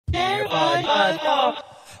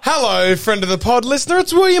Hello, friend of the pod listener.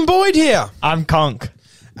 It's William Boyd here. I'm Conk.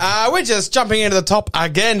 We're just jumping into the top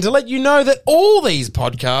again to let you know that all these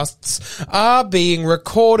podcasts are being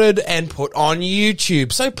recorded and put on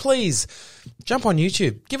YouTube. So please, jump on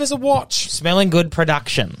YouTube. Give us a watch. Smelling Good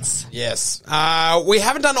Productions. Yes. We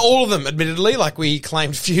haven't done all of them, admittedly, like we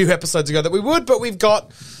claimed a few episodes ago that we would, but we've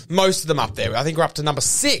got most of them up there. I think we're up to number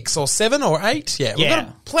 6 or 7 or 8. Yeah, we've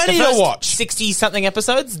got plenty to watch. 60-something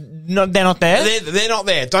episodes, no, they're not there. They're not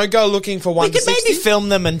there. Don't go looking for one. We could maybe film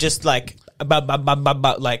them and just like,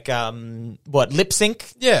 lip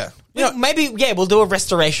sync? Yeah. You know, maybe, we'll do a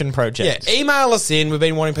restoration project. Yeah, email us in. We've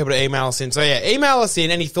been wanting people to email us in. So, email us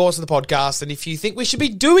in any thoughts of the podcast. And if you think we should be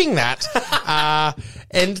doing that,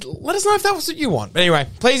 and let us know if that was what you want. But anyway,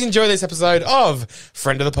 please enjoy this episode of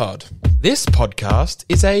Friend of the Pod. This podcast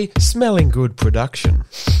is a Smelling Good production.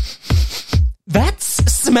 That's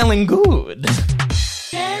smelling good.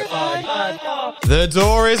 The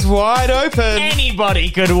door is wide open.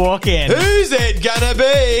 Anybody could walk in. Who's it gonna be?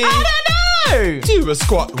 I don't know. Do a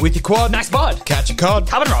squat with your quad. Nice bod. Catch a cod.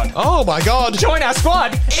 Carbon rod. Oh my god. Join our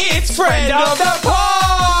squad. It's Friend of the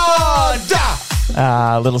Pod!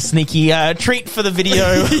 Little sneaky treat for the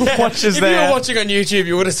video watchers if there. If you were watching on YouTube,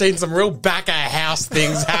 you would have seen some real back-of-house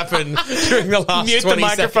things happen during the last Mute 20 the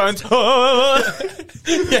microphones.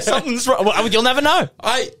 Something's wrong. Well, you'll never know.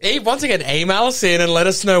 Once again, email us in and let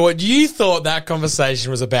us know what you thought that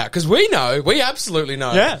conversation was about. Because we know. We absolutely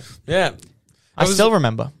know. Yeah. I still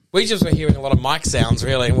remember. We just were hearing a lot of mic sounds,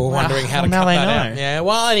 really, and we were wondering how to cut that out. Yeah,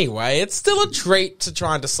 well, anyway, it's still a treat to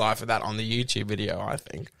try and decipher that on the YouTube video, I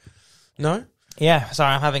think. No? Yeah,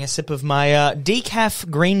 sorry, I'm having a sip of my decaf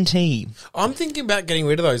green tea. I'm thinking about getting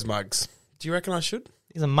rid of those mugs. Do you reckon I should?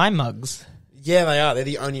 These are my mugs. Yeah, they are. They're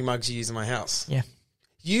the only mugs you use in my house. Yeah.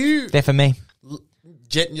 They're for me.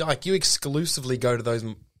 You exclusively go to those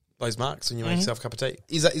mugs when you make yourself a cup of tea.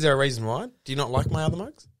 Is there a reason why? Do you not like my other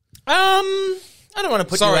mugs? I don't want to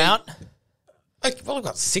put you out. Well, I've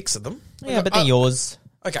got 6 of them. Yeah, but they're yours.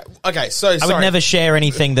 Okay, so I would never share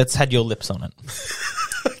anything that's had your lips on it.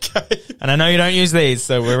 Okay. And I know you don't use these,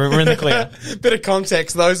 so we're in the clear. Bit of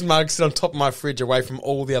context, those mugs sit on top of my fridge away from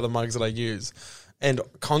all the other mugs that I use. And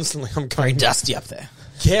constantly I'm going... Very dusty up there.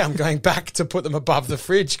 Yeah, I'm going back to put them above the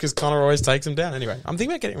fridge because Connor always takes them down. Anyway, I'm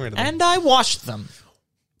thinking about getting rid of them. And I washed them.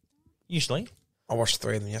 Usually. I washed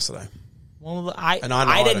 3 of them yesterday. Well, I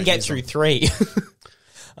didn't get through 3.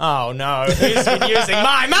 Oh, no. Who's been using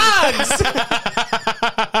my mugs?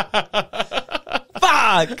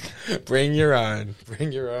 Fuck. Bring your own.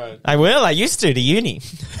 I will. I used to uni.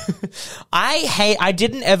 I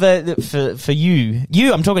didn't ever, for you,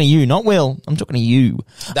 I'm talking to you, not Will. I'm talking to you.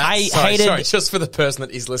 Sorry, just for the person that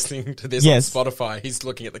is listening to this on Spotify, he's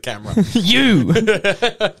looking at the camera. You.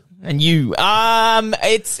 And you. I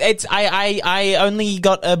only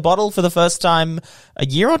got a bottle for the first time a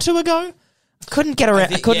year or 2 ago. Couldn't get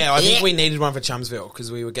around. I think we needed one for Chumsville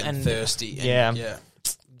because we were getting thirsty. And, yeah.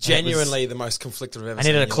 Genuinely the most conflicted I've ever seen.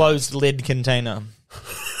 I needed a closed lid container.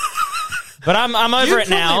 But I'm over it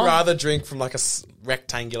now. You'd probably rather drink from like a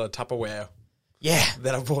rectangular Tupperware. Yeah.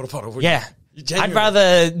 Than a water bottle, would you? I'd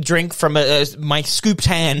rather drink from my scooped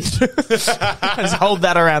hand. Just hold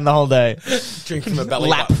that around the whole day. Drink from a belly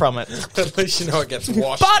lap button. from it. At least you know it gets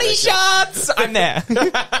washed. Body shots! I'm there.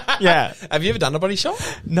 Yeah. Have you ever done a body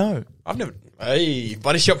shot? No. I've never. Hey,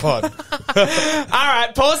 body shot pod. All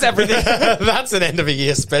right, pause everything. That's an end of a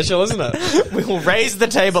year special, isn't it? We will raise the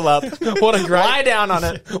table up. Lie down on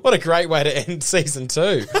it. What a great way to end season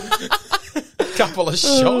 2. Couple of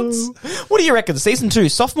shots. What do you reckon? Season 2,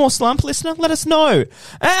 sophomore slump, listener? Let us know.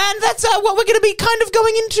 And that's what we're going to be kind of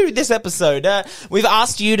going into this episode. We've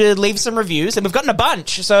asked you to leave some reviews, and we've gotten a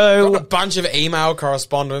bunch. So we've got a bunch of email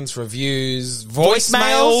correspondence, reviews,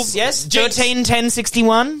 voicemails. Yes, 13 10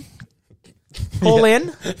 61. Call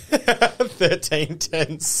in. 13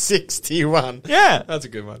 10 61. Yeah. That's a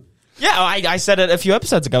good one. Yeah, I said it a few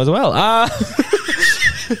episodes ago as well.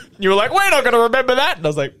 You were like, we're not going to remember that. And I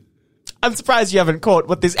was like, I'm surprised you haven't caught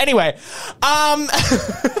what this... Anyway,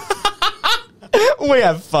 we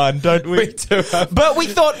have fun, don't we? We do have... But we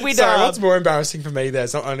thought we'd... Sorry, what's more embarrassing for me there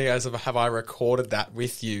is not only have I recorded that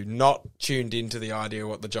with you, not tuned into the idea of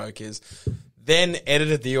what the joke is, then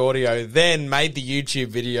edited the audio, then made the YouTube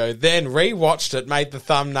video, then rewatched it, made the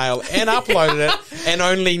thumbnail, and uploaded it, and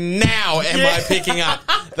only now am I picking up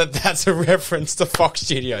that that's a reference to Fox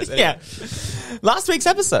Studios. Anyway. Yeah. Last week's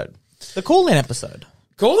episode. The call-in episode.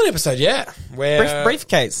 Briefcase. episode, yeah. Where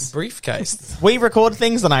Briefcase. Briefcase. We record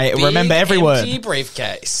things and I remember every Big word. empty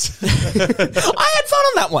briefcase. I had fun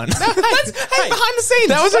on that one. That's behind the scenes.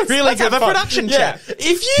 That was a really good have a fun. production Yeah. chat.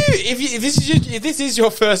 If this is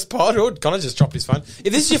your first pod, or Connor just dropped his phone.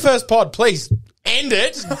 If this is your first pod, please end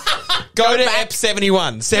it. Go to Ep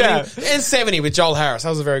 71. 70 with Joel Harris. That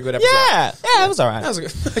was a very good episode. Yeah, it was all right. That was a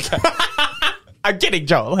good. Okay. I'm kidding,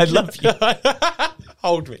 Joel. I love you.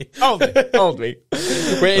 Hold me. Hold me.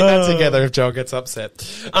 We're in that together if Joel gets upset.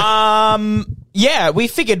 Yeah, we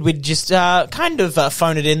figured we'd just kind of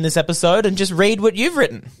phone it in this episode and just read what you've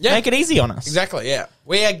written. Yeah. Make it easy on us. Exactly, yeah.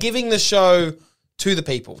 We are giving the show to the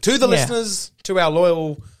people, to the listeners, to our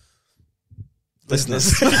loyal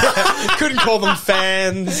listeners. Couldn't call them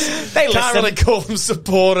fans. They Can't listen. really call them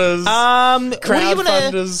supporters.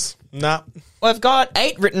 Crowdfunders. Nah. Well, I've got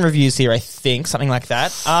 8 written reviews here, I think, something like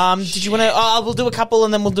that. Did you want to? We'll do a couple,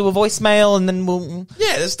 and then we'll do a voicemail, and then we'll.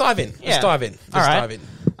 Yeah, let's dive in. Yeah. Let's dive in. All right. Dive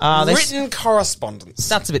in. Written correspondence.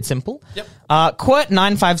 That's a bit simple. Yep.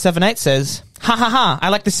 Quirt9578 says, "Ha ha ha! I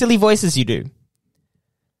like the silly voices you do."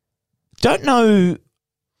 Don't know.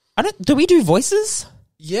 Do we do voices?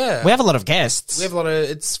 Yeah. We have a lot of guests. We have a lot of.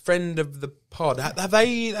 It's friend of the pod.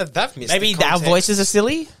 They've missed. Maybe the our context. voices are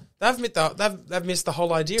silly. They've missed the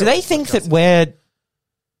whole idea. Do of they this think podcast. that we're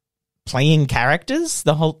playing characters?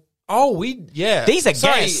 The whole. These are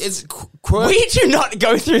Sorry, guests. It's Quirt. We do not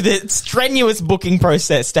go through the strenuous booking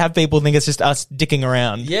process to have people think it's just us dicking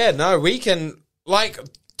around. Yeah, no, we can,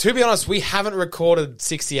 to be honest, we haven't recorded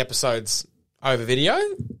 60 episodes over video,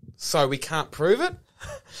 so we can't prove it.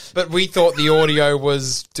 But we thought the audio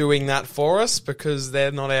was doing that for us because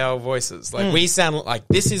they're not our voices. We sound like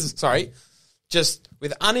just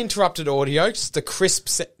with uninterrupted audio, just a crisp,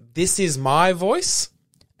 this is my voice.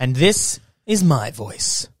 And this is my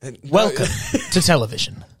voice. Welcome to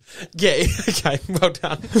television. Yeah, okay, well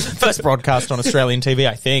done. First broadcast on Australian TV,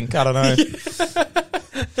 I think. I don't know.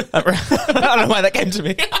 I don't know why that came to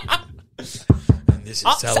me. This is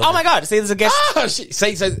Oh my God. See, there's a guest. Oh, see,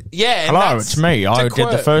 so, yeah. and Hello, that's- it's me. I to did the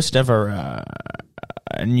quote- first ever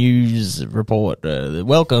news report.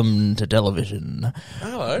 Welcome to television.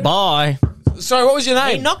 Hello. Bye. Sorry, what was your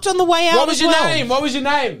name? He knocked on the way out. What was as your well. name? What was your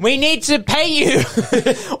name? We need to pay you.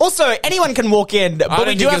 Also, anyone can walk in, but I don't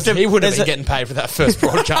we do have to. he would have there's been getting paid for that first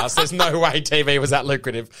broadcast. There's no way TV was that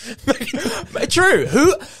lucrative. True.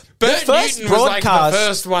 Who? Bert the first Newton was broadcast. the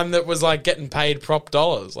first one that was getting paid prop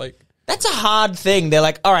dollars. That's a hard thing. They're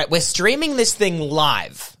like, all right, we're streaming this thing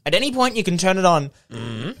live. At any point, you can turn it on.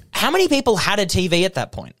 Mm-hmm. How many people had a TV at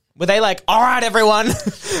that point? Were they like, all right, everyone,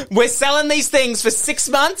 we're selling these things for 6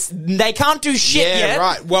 months. They can't do shit Yeah, yet.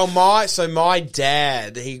 right. Well, my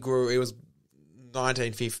dad, it was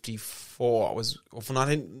 1954. Or for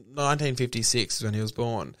 1956 is when he was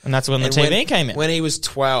born. And that's when the TV came in. When he was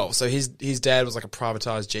 12. So his dad was like a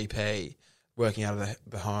privatized GP working out of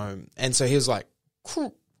the home. And so he was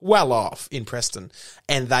well off in Preston.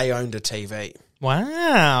 And they owned a TV.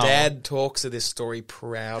 Wow. Dad talks of this story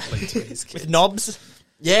proudly to his kids. With knobs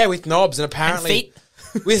Yeah, with knobs and and apparently feet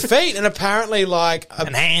with feet and apparently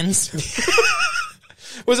and hands.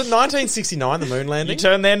 was it 1969 the moon landing? You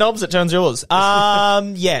turn their knobs, it turns yours.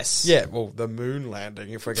 Yes. Yeah, well, the moon landing,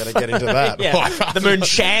 if we're going to get into that. Yeah. The moon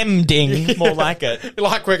shamding, more like it.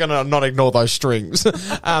 Like we're going to not ignore those strings.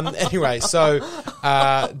 Anyway, so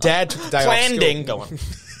Dad took the day off school. Planding. Go on.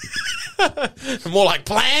 More like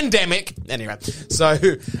plandemic. Anyway, so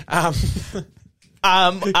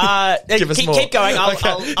Give us more. Keep going.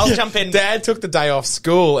 Okay. I'll jump in. Dad took the day off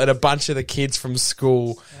school, and a bunch of the kids from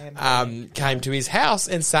school came to his house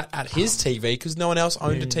and sat at his TV because no one else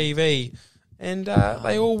owned a TV. And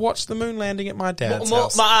they all watched the moon landing at my dad's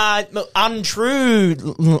house. Untrue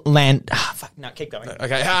land. Fuck, no, keep going.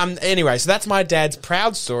 Okay. Anyway, so that's my dad's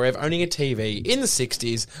proud story of owning a TV in the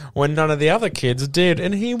 60s when none of the other kids did,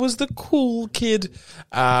 and he was the cool kid.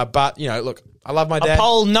 But look, I love my dad.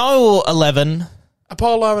 Apollo 11.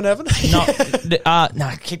 Apollo 11. No,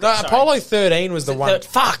 keep going. Sorry. Apollo 13 was the one.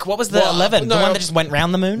 Fuck, what was the 11? The one that just went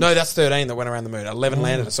round the moon? No, that's 13 that went around the moon. 11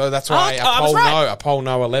 landed it. So that's why I was right.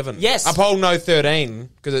 Apollo 11. Yes. Apollo 13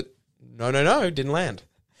 because it didn't land.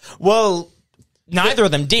 Well, neither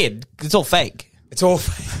of them did. It's all fake. It's all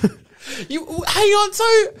fake. Hang on. So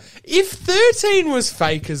if 13 was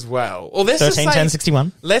fake as well, or let's 13, just say 10,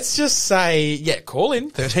 61. Let's just say call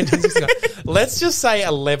in 13, 10, 61. Let's just say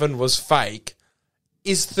 11 was fake.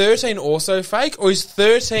 Is 13 also fake, or is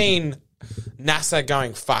 13 NASA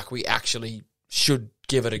going, fuck, we actually should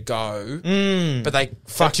give it a go, but they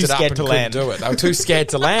fucked too it up scared and to couldn't land. do it. They were too scared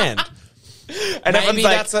to land. And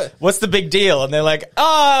everyone's like, what's the big deal? And they're like,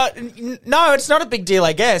 no, it's not a big deal,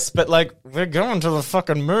 I guess. But like, we're going to the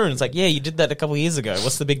fucking moon. It's like, yeah, you did that a couple of years ago.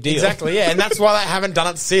 What's the big deal? Exactly, yeah. And that's why they haven't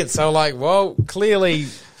done it since. So like, well, clearly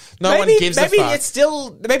no one gives a fuck. Maybe it's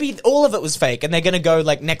still, maybe all of it was fake and they're going to go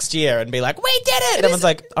like next year and be like, we did it. And everyone's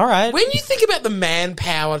like, all right. When you think about the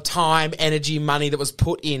manpower, time, energy, money that was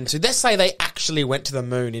put into, let's say they actually went to the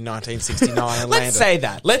moon in 1969 and landed. Let's say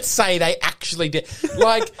that. Let's say they actually did.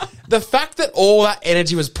 Like, the fact that all that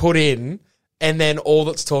energy was put in and then all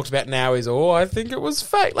that's talked about now is, I think it was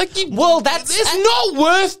fake. Like, it's not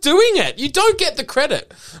worth doing it. You don't get the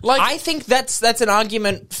credit. Like, I think that's an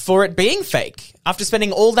argument for it being fake. After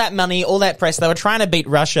spending all that money, all that press, they were trying to beat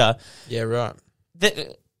Russia. Yeah, right.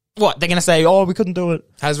 What? They're going to say, we couldn't do it.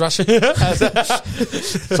 Has Russia?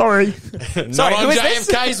 Sorry. Not on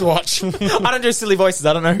JFK's watch. I don't do silly voices.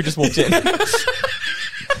 I don't know who just walked in.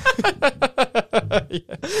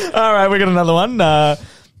 All right, we got another one.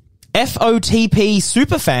 FOTP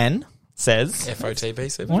Superfan says... FOTP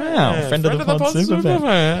Superfan. Wow, friend of the pod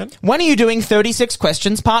Superfan. When are you doing 36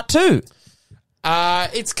 questions part 2?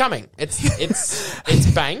 It's coming.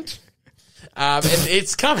 It's banked. And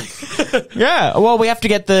it's coming. Yeah. Well, we have to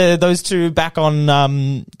get those two back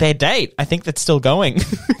on their date. I think that's still going.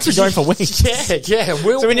 It's going for weeks. Yeah.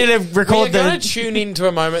 So we need to record We're going to tune into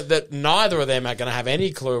a moment that neither of them are going to have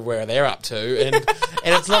any clue where they're up to, and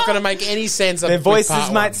it's not going to make any sense. Their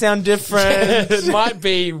voices might sound different. It might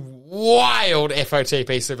be wild FOTP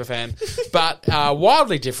Superfan, but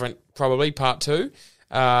wildly different probably part 2.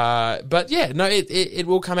 But yeah, no, it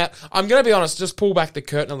will come out. I'm going to be honest, just pull back the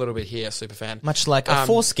curtain a little bit here, Superfan. Much like a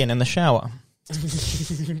foreskin in the shower.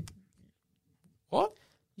 What?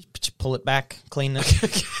 You pull it back, clean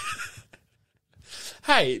it.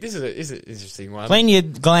 Hey, this is an interesting one. Clean your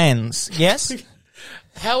glands, yes?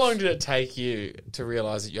 How long did it take you to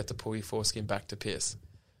realise that you had to pull your foreskin back to piss?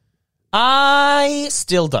 I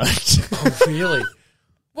still don't. Oh, really?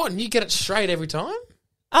 What, and you get it straight every time?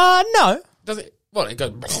 No. Does it? What, it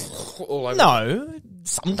goes all over? No,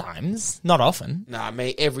 sometimes. Not often. Nah,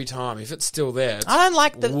 me, every time. If it's still there, it's I don't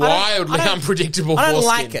like the wildly unpredictable I don't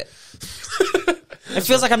foreskin. like it. It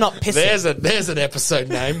feels like I'm not pissing. There's an episode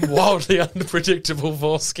name, Wildly Unpredictable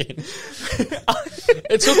Foreskin.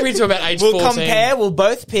 It took me to about age 14. We'll compare, we'll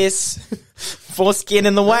both piss. Foreskin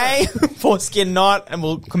in the way, foreskin not, and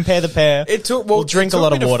we'll compare the pair. We'll drink a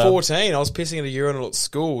lot of water. 14, I was pissing in a urinal at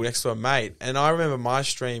school next to a mate, and I remember my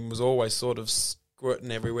stream was always sort of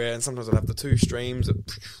squirting everywhere, and sometimes I'd have the 2 streams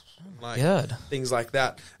that, like, good. Things like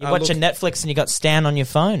that. You're watching Netflix and you got Stan on your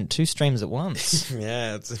phone, 2 streams at once.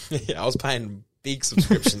 Yeah, I was paying big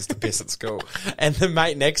subscriptions to piss at school, and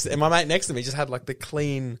my mate next to me just had like the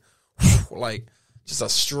clean, like, just a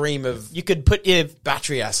stream of... You could put your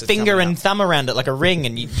battery acid finger and thumb around it like a ring,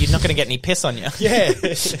 and you're not going to get any piss on you. Yeah.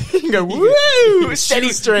 You can go, woo! Steady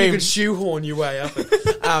stream. You could shoehorn your way up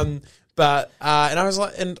it. And I was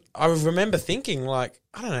like... And I remember thinking, like,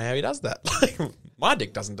 I don't know how he does that. Like, my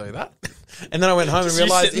dick doesn't do that. And then I went home and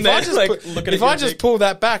realised if I just pull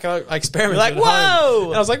that back, I experimented like, at whoa! home.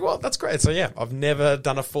 And I was like, well, that's great. So yeah, I've never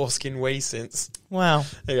done a foreskin wee since. Wow.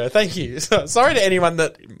 There you go. Thank you. Sorry to anyone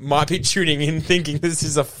that might be tuning in thinking this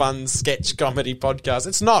is a fun sketch comedy podcast.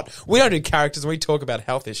 It's not. We don't do characters and we talk about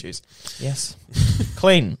health issues. Yes.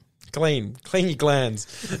 Clean your glands.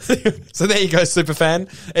 So there you go, Superfan.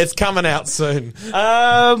 It's coming out soon.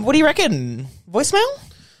 What do you reckon? Voicemail?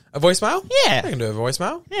 A voicemail? Yeah. I can do a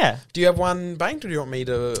voicemail. Yeah. Do you have one banked or do you want me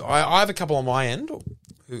to... I have a couple on my end.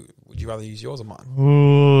 Would you rather use yours or mine?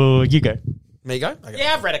 Ooh, you go. Me go? Okay.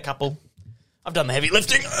 Yeah, I've read a couple. I've done the heavy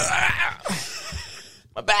lifting.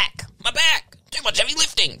 My back. Too much heavy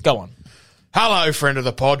lifting. Go on. Hello, friend of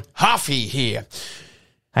the pod. Huffy here.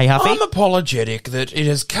 Hey, Huffy. I'm apologetic that it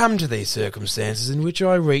has come to these circumstances in which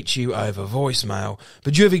I reach you over voicemail,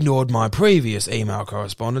 but you have ignored my previous email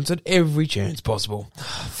correspondence at every chance possible.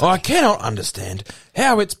 I cannot understand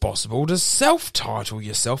how it's possible to self-title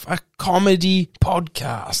yourself a comedy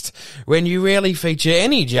podcast when you rarely feature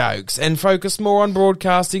any jokes and focus more on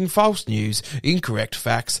broadcasting false news, incorrect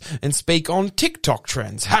facts, and speak on TikTok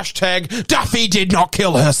trends. Hashtag Duffy did not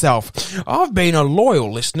kill herself. I've been a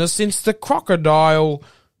loyal listener since the crocodile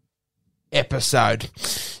episode.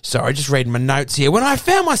 Sorry, just reading my notes here. When I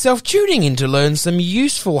found myself tuning in to learn some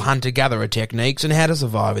useful hunter-gatherer techniques and how to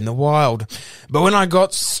survive in the wild. But when I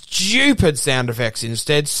got stupid sound effects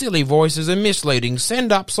instead, silly voices and misleading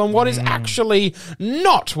send-ups on what is actually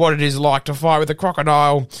not what it is like to fight with a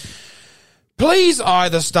crocodile, please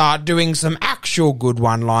either start doing some actual good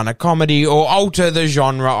one-liner comedy or alter the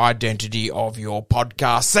genre identity of your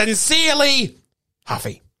podcast. Sincerely,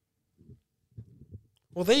 Huffy.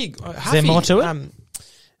 Well, there you go. Is there more to it?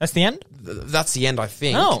 That's the end? That's the end, I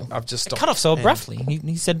think. Oh. I've just stopped. Cut off so abruptly.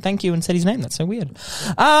 He said thank you and said his name. That's so weird.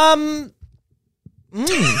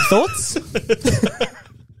 Thoughts?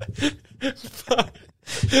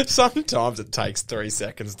 Sometimes it takes 3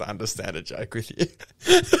 seconds to understand a joke with you.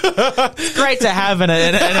 It's great to have in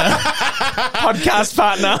a podcast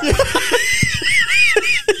partner.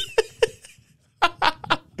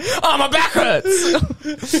 Oh, my back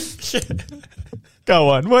hurts. Go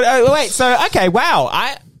on. Wait. So, okay. Wow.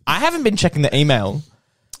 I haven't been checking the email.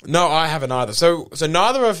 No, I haven't either. So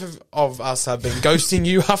neither of us have been ghosting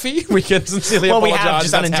you, Huffy. We can sincerely Well, we apologise. have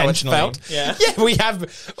just That's how it unintentionally. felt. Yeah, we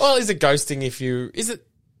have. Well, is it ghosting if you...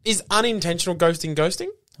 Is unintentional ghosting?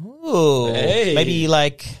 Ooh. Hey. Maybe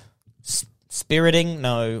like spiriting?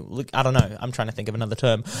 No. Look, I don't know. I'm trying to think of another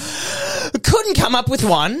term. Couldn't come up with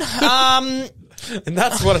one. And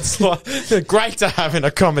that's what it's like. Great to have in a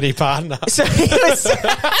comedy partner. So he was...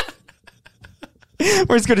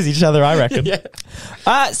 We're as good as each other, I reckon. Yeah.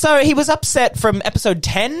 So he was upset from episode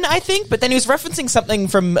 10, I think, but then he was referencing something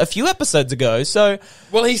from a few episodes ago. So,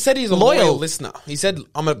 Well, he said he's a loyal listener. He said,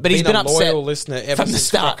 but he's been a upset loyal listener ever from the since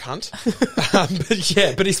start. Rock Hunt.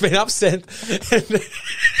 But he's been upset.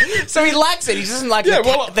 so he likes it. He doesn't like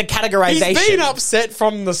the categorization. He's been upset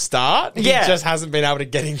from the start. He Yeah. just hasn't been able to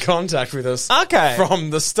get in contact with us Okay.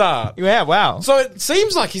 from the start. Yeah, wow. So it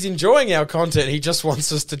seems like he's enjoying our content. He just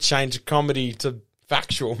wants us to change comedy to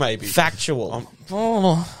factual, maybe. Factual.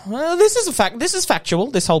 Well, this is a fact. This is factual.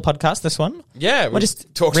 This whole podcast, this one. Yeah, We're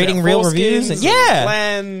just talks reading about real foreskins reviews. and Yeah.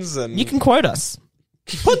 plans and You can quote us.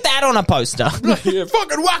 Put that on a poster. yeah,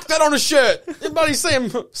 fucking whack that on a shirt. Everybody see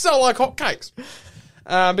him sell like hotcakes.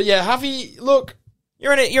 But yeah, Huffy, look,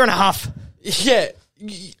 You're in a huff. yeah.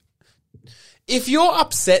 If you're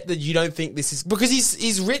upset that you don't think this is because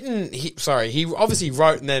he's written, he obviously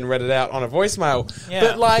wrote and then read it out on a voicemail. Yeah.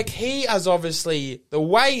 But like he has obviously the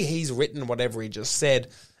way he's written whatever he just said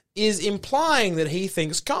is implying that he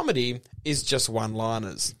thinks comedy is just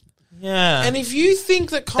one-liners. Yeah. And if you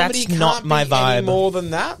think that comedy That's can't not my be any vibe. more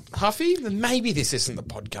than that, Huffy, then maybe this isn't the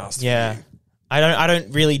podcast. for Yeah. you. I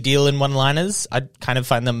don't really deal in one-liners. I kind of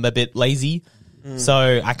find them a bit lazy.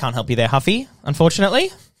 So I can't help you there, Huffy,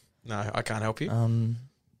 unfortunately. No, I can't help you.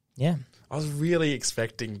 Yeah. I was really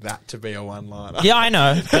expecting that to be a one-liner. Yeah, I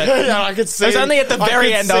know. But Yeah, I could see. it was only at the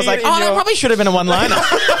very end I was like, oh, that probably should have been a one-liner.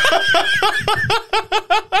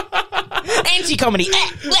 Anti-comedy.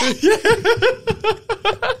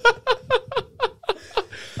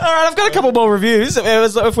 All right, I've got a couple more reviews.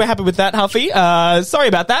 If we're happy with that, Huffy. Sorry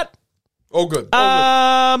about that. All good.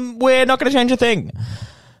 We're not going to change a thing.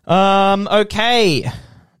 Okay.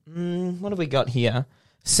 What have we got here?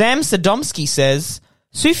 Sam Sodomsky says,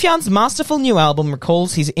 Sufjan's masterful new album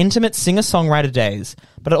recalls his intimate singer-songwriter days,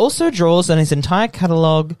 but it also draws on his entire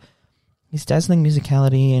catalogue, his dazzling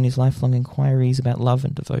musicality, and his lifelong inquiries about love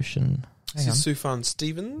and devotion. This is Sufjan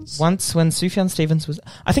Stevens. Once when Sufjan Stevens was...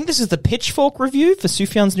 I think this is the Pitchfork review for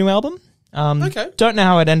Sufjan's new album. Okay. Don't know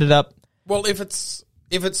how it ended up. Well, if it's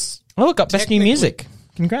Oh, it got Best New technically- Music.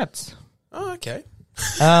 Congrats. oh, okay.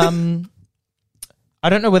 I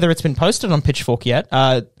don't know whether it's been posted on Pitchfork yet.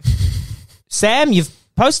 Sam, you've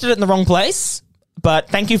posted it in the wrong place, but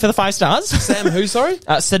thank you for the 5 stars. Sam, who? Sorry,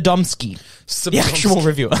 Sodomsky, the actual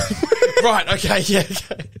reviewer. Right. Okay. Yeah.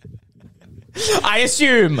 Okay. I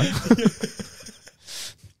assume.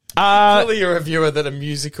 Clearly, a reviewer that a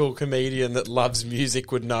musical comedian that loves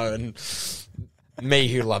music would know, and me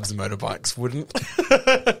who loves motorbikes wouldn't.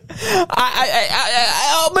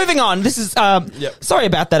 Moving on. This is sorry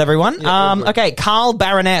about that, everyone. all good. Okay, Carl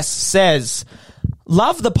Baroness says,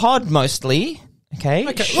 love the pod mostly. Okay.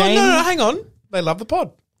 Okay. Shame, Well, no, hang on. They love the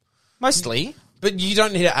pod, mostly. but you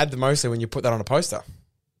don't need to add the mostly when you put that on a poster.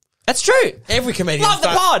 That's true. Every comedian's Love the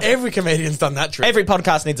pod. Every comedian's done that trick. Every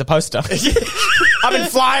podcast needs a poster. I've been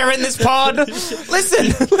flyer in this pod. Listen.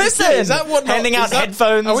 Is that what? Handing out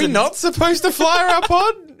headphones. Are we and- not supposed to flyer our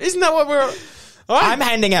pod? Isn't that what we're? I'm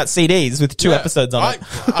handing out CDs with 2 episodes on it.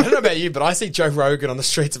 I don't know about you, but I see Joe Rogan on the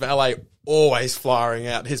streets of LA always flyering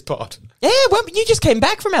out his pod. Yeah, well, you just came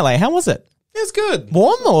back from LA. How was it? It's good.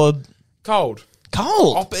 Warm or Cold.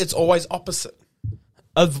 cold? It's always opposite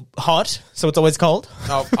Of hot, so it's always cold.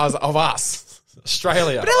 of us,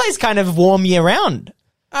 Australia. But LA's kind of warm year round.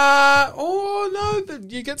 No,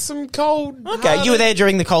 you get some cold. Okay, you were there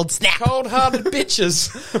during the cold snap. Cold-hearted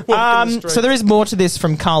bitches. walking the So street. there is more to this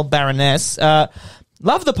from Carl Baroness.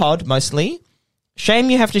 Love the pod, mostly. Shame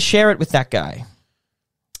you have to share it with that guy.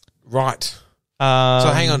 Right.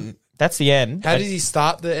 So hang on. That's the end. How did he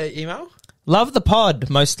start the email? Love the pod,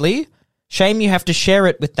 mostly. Shame you have to share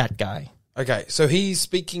it with that guy. Okay, so he's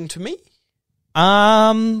speaking to me?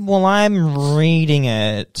 Well, I'm reading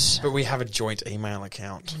it. But we have a joint email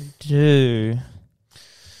account. Do.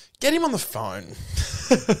 Get him on the phone.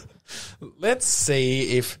 Let's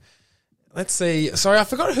see. Sorry, I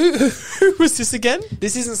forgot who was this again?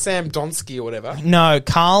 This isn't Sam Donsky or whatever. No,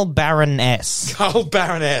 Carl Baroness. Carl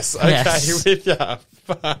Baroness. Okay, Yes. with ya.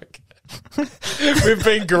 Fuck. We've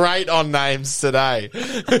been great on names today.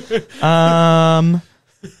 Oh,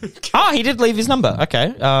 he did leave his number.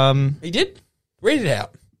 Okay. He did? Read it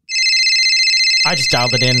out. I just dialed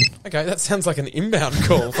it in. Okay, that sounds like an inbound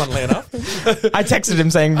call, funnily enough. I texted him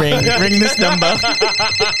saying, ring this number.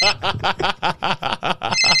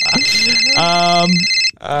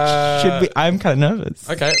 Should we? I'm kind of nervous.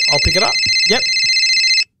 Okay, I'll pick it up. Yep.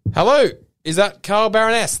 Hello, is that Carl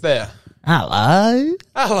Baroness there? Hello.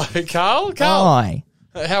 Hello, Carl. Carl, Hi.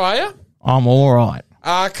 how are you? I'm all right.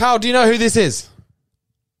 Carl, do you know who this is?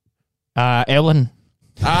 Ellen.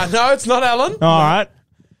 No, it's not Ellen. All right.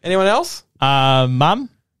 Anyone else? Mum.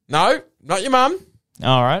 No, not your mum.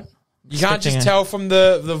 All right. You can't just tell from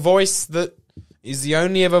the voice that is the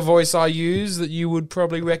only ever voice I use that you would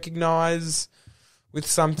probably recognise with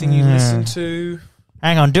something you listen to.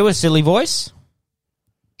 Hang on. Do a silly voice.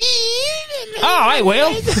 Oh, hey,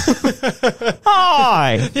 Will.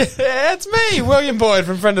 Hi. Yeah, it's me, William Boyd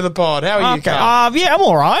from Friend of the Pod. How are you, Carl? Yeah, I'm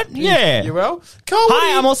all right. Yeah. You well? Carl,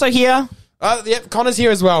 Hi, I'm also here. Yep, Connor's here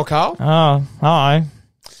as well, Carl. Oh, hi.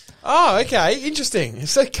 Oh, okay. Interesting.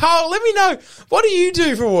 So, Carl, let me know, what do you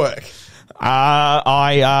do for work?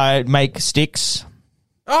 I make sticks.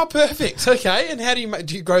 Oh, perfect. Okay. And how do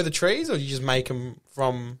you grow the trees, or do you just make them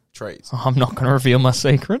from trees? I'm not going to reveal my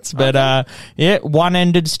secrets, but yeah,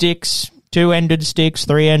 one-ended sticks, two-ended sticks,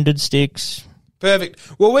 three-ended sticks. Perfect.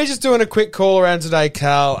 Well, we're just doing a quick call around today,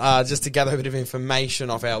 Carl, just to gather a bit of information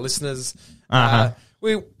off our listeners.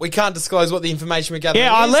 We can't disclose what the information we're gathering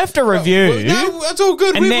Yeah, I is. left a review. No, that's all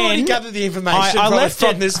good. And We've then already gathered the information I left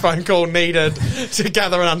from it- this phone call needed to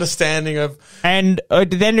gather an understanding of... And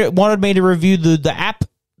then it wanted me to review the App Store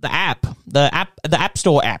app. The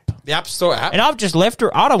App Store app. And I've just left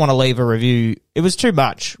her. I don't want to leave a review. It was too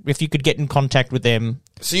much. If you could get in contact with them.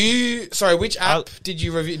 So which app did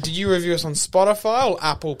you review? Did you review us on Spotify or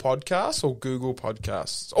Apple Podcasts or Google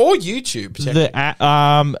Podcasts or YouTube?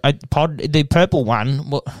 The purple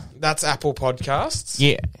one. That's Apple Podcasts.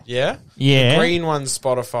 Yeah. Yeah? Yeah. The green one's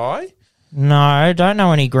Spotify. No, don't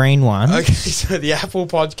know any green ones. Okay, so the Apple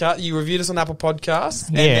Podcast, you reviewed us on Apple Podcasts.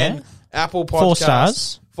 And then Apple Podcasts. 4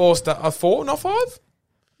 stars. 4 stars. 4, not 5?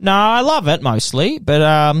 No, I love it mostly,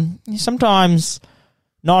 but sometimes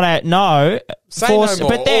not at no. Say no more.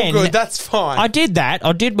 But then all good, that's fine. I did that.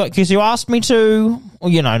 I did because you asked me to.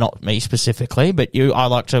 Well, not me specifically, but you. I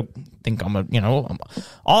like to think I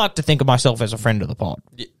like to think of myself as a friend of the pod.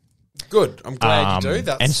 Yeah. Good. I'm glad you do.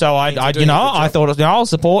 That's and so I doing a good I job.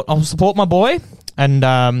 thought I'll support my boy,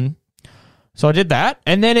 and so I did that,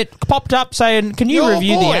 and then it popped up saying, "Can you Your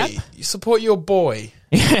review boy. the app?" You support your boy.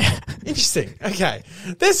 Yeah. Interesting. Okay.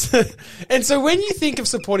 And so when you think of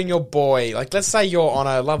supporting your boy, like let's say you're on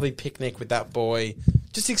a lovely picnic with that boy,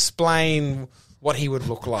 just explain what he would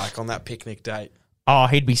look like on that picnic date. Oh,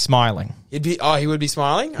 he'd be smiling. He would be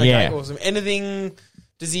smiling? Okay, Yeah. awesome. Anything,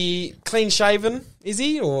 does he clean shaven, is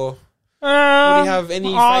he? Or would he have any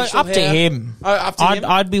facial up hair? to him. Oh, up to him?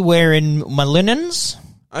 I'd be wearing my linens,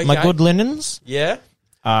 my Okay. good linens. Yeah.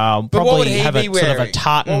 Probably But what would he have be a wearing? sort of a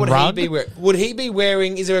tartan what would rug. He be would he be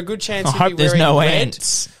wearing, is there a good chance I he'd hope be there's wearing no red?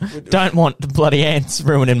 ants. Don't want the bloody ants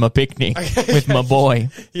ruining my picnic with my boy.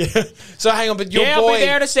 Yeah. So hang on, but your Yeah, boy... I'll be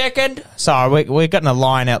there in a second. Sorry, we're getting a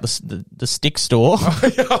line out the stick store.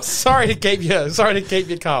 Oh, sorry to keep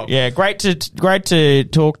you calm. Yeah, great to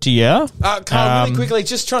talk to you. Carl, really quickly,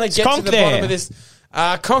 just trying to get to the bottom of this.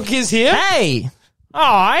 Conk is here. Hey,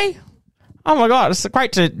 hi. Oh my God, it's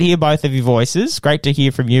great to hear both of your voices. Great to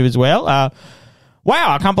hear from you as well.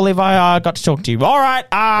 Wow, I can't believe I got to talk to you. All right.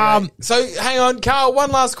 So hang on, Carl. One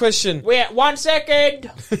last question. Wait 1 second.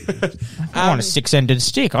 I want a 6-ended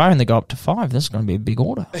stick. I only go up to 5. This is going to be a big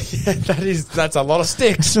order. That's a lot of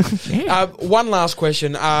sticks. Yeah. One last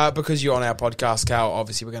question, because you're on our podcast, Carl.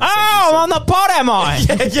 Obviously, we're going to. Oh, on the pod, am I?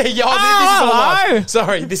 yeah. Oh, this is all hello. live.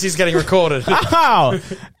 Sorry, this is getting recorded. Oh,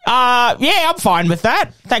 yeah, I'm fine with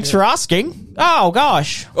that. Thanks for asking. Oh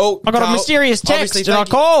gosh, Oh, I got Carl, a mysterious text obviously, and I thank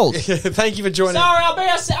you- called. Thank you for joining. Sorry,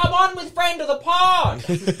 I'm on with friend of the pod.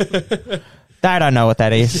 They don't know what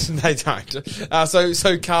that is. They don't.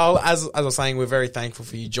 So Carl, as I was saying, we're very thankful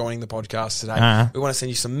for you joining the podcast today. We want to send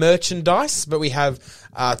you some merchandise, but we have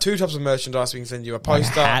 2 types of merchandise. We can send you a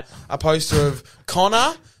poster, hat. a poster of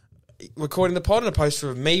Connor recording the pod, and a poster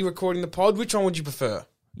of me recording the pod. Which one would you prefer?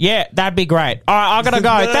 Yeah, that'd be great. All right, I gotta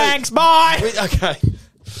go. No. Thanks, bye. Okay.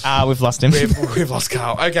 We've lost him. We've lost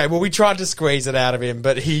Carl. Okay, well, we tried to squeeze it out of him,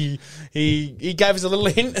 but he gave us a little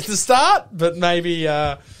hint at the start, but maybe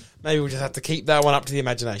we'll just have to keep that one up to the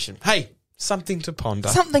imagination. Hey, something to ponder.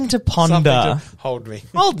 Something to ponder. Something to hold me.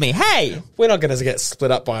 Hold me. Hey. We're not going to get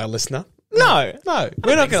split up by a listener. No.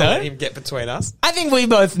 We're not going to so. let him get between us. I think we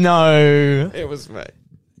both know. It was me.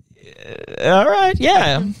 All right,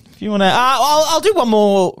 yeah. If you want to, I'll do one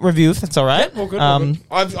more review if that's all right. Yep, all good. All good.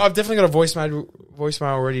 I've definitely got a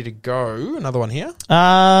voicemail ready to go. Another one here.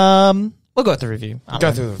 We'll go with the review.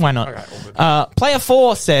 Go through the Why not? Okay, all good. Player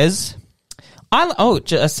 4 says,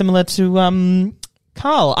 similar to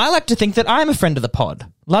Carl. I like to think that I'm a friend of the pod.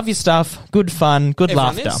 Love your stuff. Good fun. Good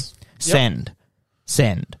Everyone laughter. is? Yep.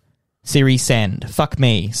 Send. Siri, send. Fuck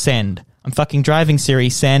me. Send. I'm fucking driving, Siri.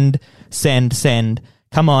 Send.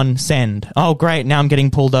 Come on, send. Oh, great. Now I'm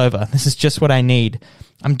getting pulled over. This is just what I need.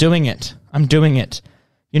 I'm doing it.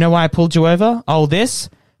 You know why I pulled you over? Oh, this?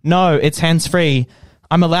 No, it's hands-free.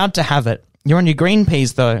 I'm allowed to have it. You're on your green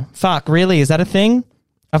peas, though. Fuck, really? Is that a thing?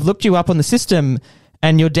 I've looked you up on the system,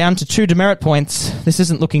 and you're down to 2 demerit points. This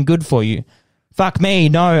isn't looking good for you. Fuck me.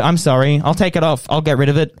 No, I'm sorry. I'll take it off. I'll get rid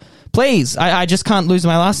of it. Please, I just can't lose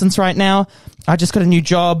my license right now. I just got a new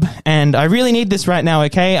job, and I really need this right now,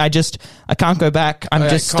 okay? I can't go back. I'm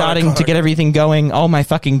just starting to get everything going. Oh, my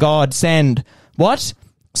fucking God. Send. What?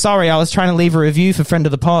 Sorry, I was trying to leave a review for Friend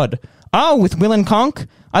of the Pod. Oh, with Will and Conk?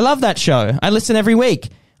 I love that show. I listen every week.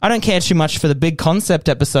 I don't care too much for the big concept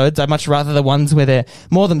episodes. I'd much rather the ones where they're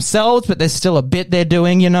more themselves, but there's still a bit they're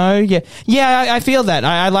doing, you know? Yeah, I feel that.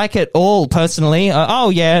 I like it all, personally.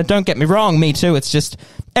 Don't get me wrong. Me too. It's just...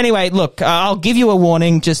 Anyway, look, I'll give you a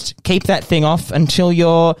warning. Just keep that thing off until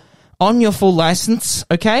you're on your full license,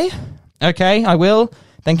 okay? Okay, I will.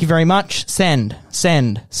 Thank you very much. Send.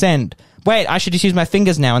 Wait, I should just use my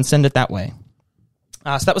fingers now and send it that way.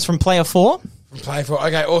 So that was from Player 4. Play for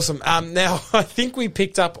Okay, awesome. Now I think we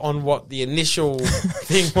picked up on what the initial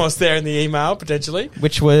thing was there in the email potentially,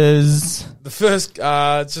 which was the first.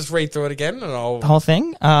 Just read through it again, and I'll the whole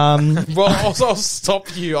thing. Well, I'll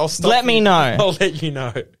stop you. Let me know. I'll let you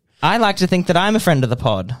know. I like to think that I'm a friend of the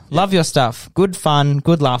pod. Love your stuff. Good fun.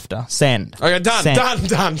 Good laughter. Send. Okay,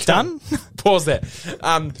 done. Done. Pause there.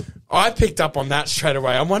 I picked up on that straight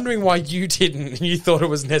away. I'm wondering why you didn't. You thought it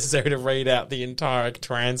was necessary to read out the entire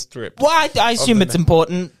transcript. Well, I assume it's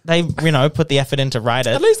important. They, put the effort in to write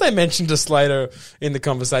it. At least they mentioned us later in the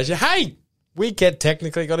conversation. Hey, we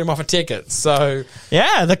technically got him off a ticket. So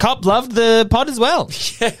yeah, the cop loved the pod as well.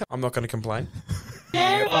 Yeah, I'm not going to complain.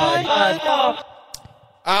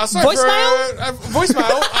 Voicemail?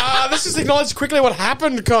 Voicemail. Let's just acknowledge quickly what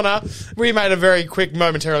happened, Connor. We made a very quick,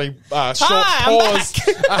 momentarily short pause.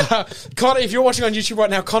 Connor, if you're watching on YouTube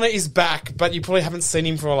right now, Connor is back, but you probably haven't seen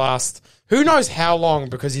him for the last who knows how long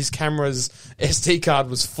because his camera's SD card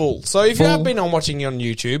was full. So if you have been watching on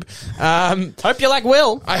YouTube, hope you like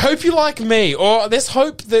Will. I hope you like me, or there's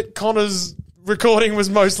hope that Connor's recording was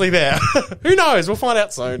mostly there. Who knows? We'll find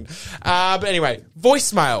out soon. But anyway,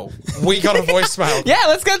 voicemail. We got a voicemail. Yeah,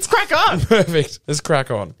 let's crack on. Perfect. Let's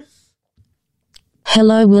crack on.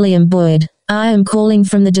 Hello, William Boyd. I am calling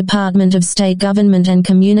from the Department of State Government and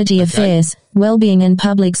Community Affairs, Wellbeing and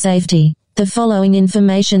Public Safety. The following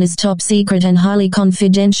information is top secret and highly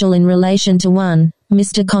confidential in relation to 1.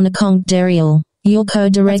 Mr. Connor Conk Derial, your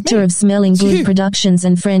co-director of Smelling Good Productions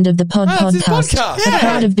and friend of the podcast.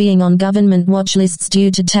 Proud of being on government watch lists due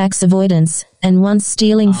to tax avoidance, and once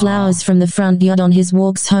stealing flowers from the front yard on his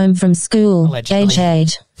walks home from school, allegedly. age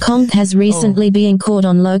 8. Conk has recently been caught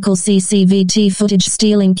on local CCTV footage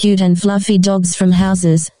stealing cute and fluffy dogs from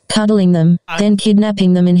houses, cuddling them, then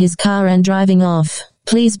kidnapping them in his car and driving off.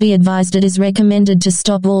 Please be advised it is recommended to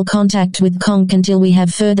stop all contact with Conk until we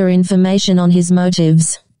have further information on his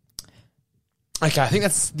motives. Okay, I think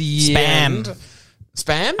that's the Spam. end.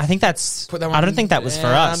 Spam? I think that's... Put that one I don't think that was for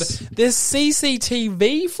us. There's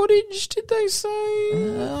CCTV footage, did they say?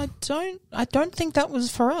 I don't think that was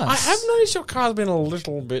for us. I have noticed your car's been a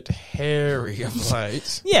little bit hairy of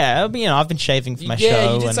late. Yeah, I've been shaving for my show.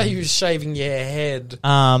 Yeah, you did say you were shaving your head.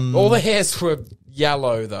 All the hairs were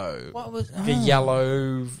yellow, though. What was... The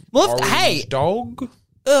yellow hey! dog?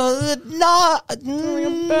 No. Ring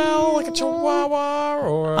a bell, like a chihuahua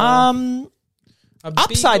or a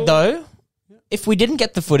upside, beagle? though, if we didn't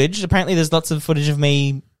get the footage, apparently there's lots of footage of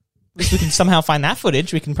me. If we can somehow find that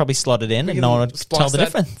footage, we can probably slot it in and no one would tell the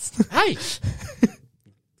difference. Hey,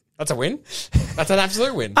 that's a win. That's an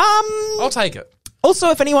absolute win. I'll take it.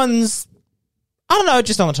 Also, if anyone's, I don't know,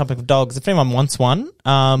 just on the topic of dogs, if anyone wants one,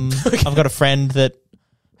 I've got a friend that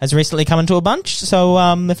has recently come into a bunch. So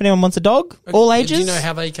if anyone wants a dog, all ages. Do you know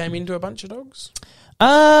how they came into a bunch of dogs?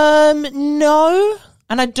 No.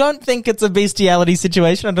 And I don't think it's a bestiality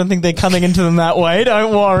situation. I don't think they're coming into them that way.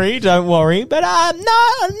 Don't worry. But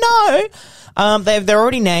no. They're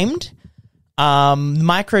already named.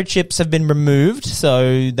 Microchips have been removed,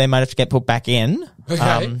 so they might have to get put back in.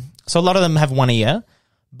 Okay. So a lot of them have one ear.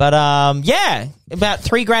 But yeah, about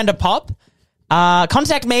 $3,000 a pop.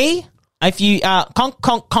 Contact me if you conk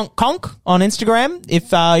on Instagram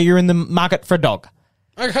if you're in the market for a dog.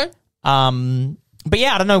 Okay. But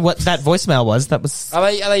yeah, I don't know what that voicemail was. That was. Are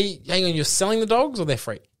they? Hang on, you're selling the dogs or they're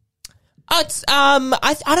free? It's I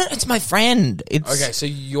don't. It's my friend. It's Okay, so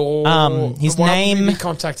you're his why name. Wouldn't we be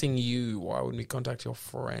contacting you? Why wouldn't we contact your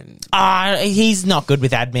friend? He's not good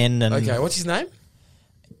with admin. And Okay, what's his name?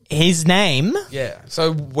 His name. Yeah,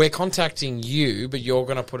 so we're contacting you, but you're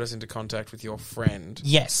going to put us into contact with your friend.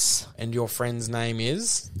 Yes. And your friend's name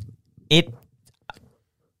is?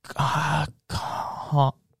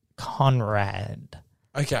 Conrad.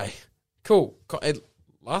 Okay, cool.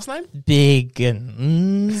 Last name?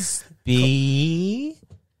 Biggins. B.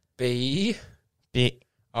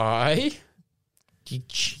 I.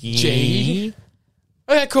 G.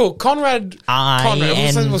 Okay, cool. Conrad.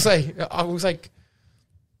 We'll say.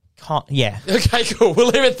 Yeah. Okay, cool. We'll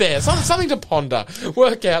leave it there. Something to ponder.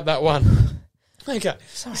 Work out that one. Okay.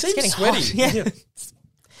 Sorry, Seems it's getting sweaty. hot. Yeah.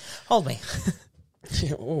 Hold me.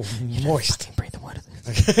 Yeah, oh, moist. Fucking breathe the word.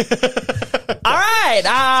 All right.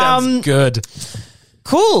 Sounds good.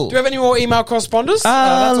 Cool. Do you have any more email correspondence?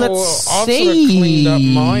 Let's I've see. sort of cleaned up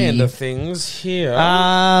my end of things here.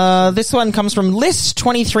 This one comes from List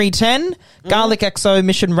 2310. Garlic XO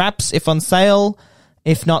Mission Wraps, if on sale.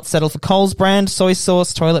 If not, settle for Coles brand. Soy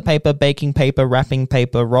sauce, toilet paper, baking paper, wrapping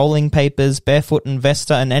paper, rolling papers, Barefoot and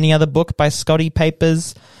Vesta, and any other book by Scotty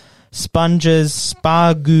Papers. Sponges,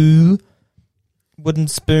 Spargoo, wooden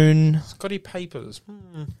spoon. Scotty Papers.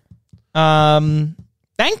 Thank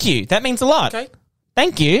you. That means a lot. Okay.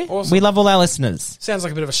 Thank you. Awesome. We love all our listeners. Sounds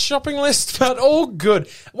like a bit of a shopping list, but all good.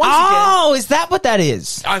 Is that what that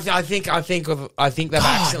is? I think they've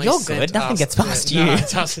accidentally you're sent good. Nothing us- gets past No, you. it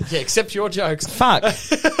doesn't. Yeah, except your jokes. Fuck.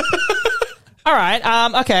 All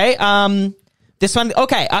right. Okay. This one.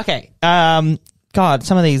 Okay. God,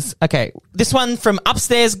 some of these. Okay. This one from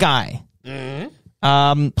Upstairs Guy.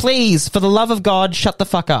 Please, for the love of God, shut the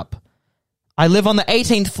fuck up. I live on the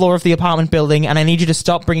 18th floor of the apartment building, and I need you to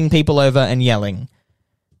stop bringing people over and yelling.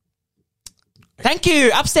 Thank you,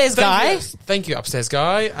 Upstairs Guy. Thank you, Upstairs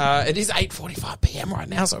Guy. It is 8:45 p.m. right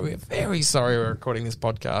now, so we're very sorry we're recording this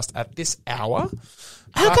podcast at this hour.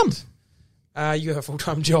 How come? You have a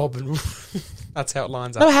full-time job, and that's how it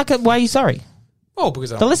lines up. No, how come? Why are you sorry? Oh, because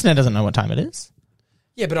The listener doesn't know what time it is.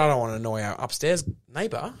 yeah, but I don't want to annoy our upstairs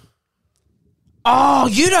neighbour. Oh,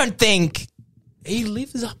 you don't think... He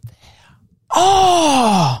lives up there.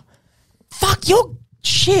 Oh! Fuck, you're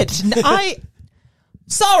shit.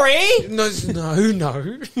 Sorry. No.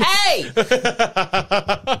 Hey!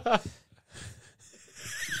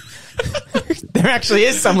 There actually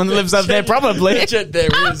is someone that lives up there, probably.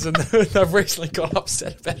 There is, and they've recently got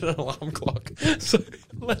upset about an alarm clock. So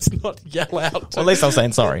let's not yell out. Well, at least I was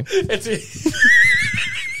saying sorry. It's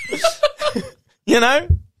You know?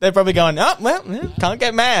 They're probably going, oh, well, yeah, can't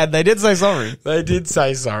get mad. They did say sorry. They did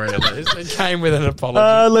say sorry at least. It came with an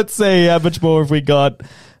apology. Let's see, how much more have we got?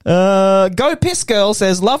 Go Piss Girl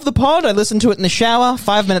says, love the pod. I listen to it in the shower.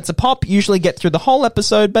 5 minutes a pop. Usually get through the whole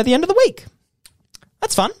episode by the end of the week.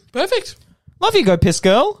 That's fun. Perfect. Love you, Go Piss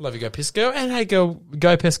Girl. Love you, Go Piss Girl. And hey, go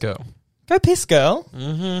Piss Girl. Go Piss Girl.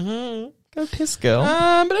 Mm-hmm. Go Piss Girl.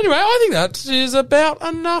 But anyway, I think that is about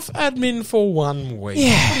enough admin for 1 week.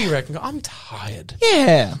 Yeah. What do you reckon? I'm tired.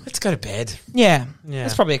 Yeah. Let's go to bed. Yeah. Yeah.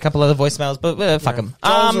 There's probably a couple other voicemails, but fuck them.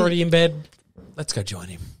 Joel's already in bed. Let's go join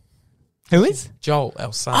him. Who is? Joel,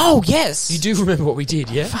 our son. Oh, yes. You do remember what we did,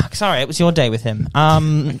 yeah? Fuck, sorry. It was your day with him.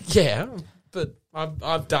 Yeah, but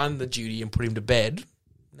I've done the duty and put him to bed.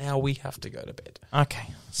 Now we have to go to bed. Okay.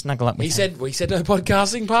 Snuggle up with him. We said no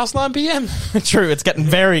podcasting past 9 p.m. True, it's getting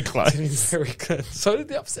very close. Very good. So did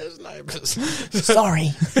the upstairs neighbours. Sorry.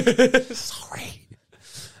 Sorry.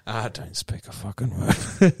 Don't speak a fucking word.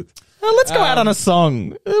 Let's go out on a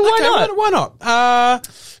song. Why not? Why not?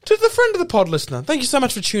 To the friend of the pod listener, thank you so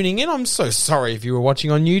much for tuning in. I'm so sorry if you were watching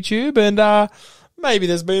on YouTube and maybe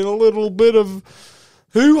there's been a little bit of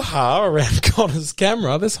hoo-ha around Connor's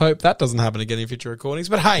camera. Let's hope that doesn't happen again in future recordings.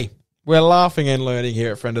 But hey, we're laughing and learning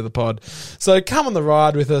here at Friend of the Pod. So come on the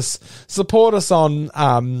ride with us. Support us on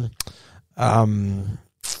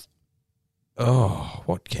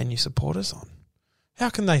what can you support us on? How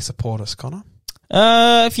can they support us, Connor?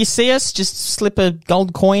 If you see us, just slip a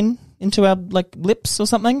gold coin into our lips or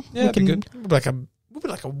something. Yeah, that'd be good. We'll be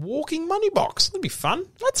like a walking money box. That'd be fun.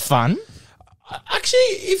 That's fun.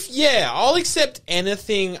 Actually, I'll accept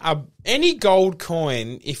anything, any gold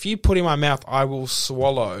coin. If you put in my mouth, I will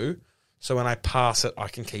swallow. So when I pass it, I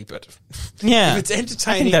can keep it. Yeah. If it's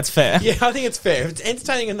entertaining. I think that's fair. Yeah, I think it's fair. If it's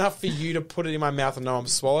entertaining enough for you to put it in my mouth and know I'm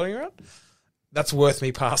swallowing it, that's worth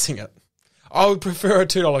me passing it. I would prefer a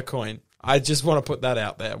 $2 coin. I just want to put that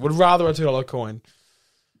out there. Would rather a $2 coin.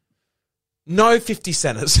 No 50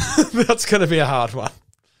 centers. That's going to be a hard one.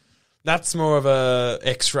 That's more of a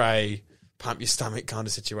X-ray, pump your stomach kind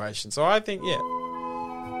of situation. So I think,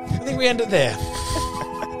 I think we end it there.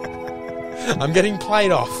 I'm getting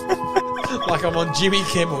played off. Like I'm on Jimmy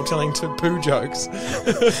Kimmel telling poo jokes.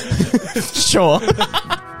 Sure.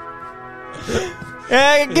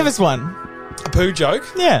 Give us one. A poo joke?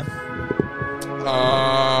 Yeah.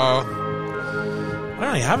 I don't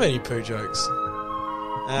really have any poo jokes.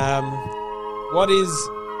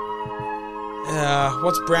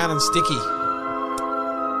 What's brown and sticky?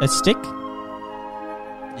 A stick?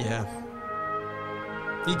 Yeah.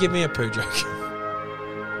 You give me a poo joke.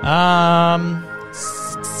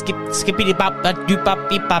 Skippity bop, doop bop,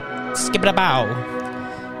 beep bop, skippity bow.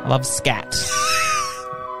 I love scat.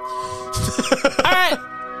 All right.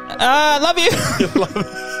 Love you.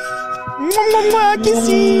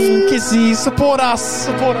 Kissy. Kissy, support us.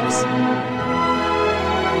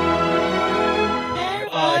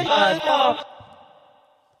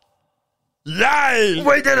 Yay!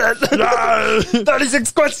 We did it! No!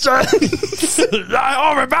 36 questions!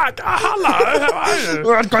 Oh, we're back! Hello, how are you?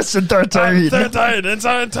 We're on question 13. 13, and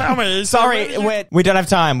so tell me. Sorry, we don't have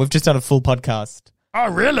time. We've just done a full podcast. Oh,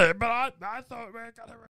 really? But I thought we were going to...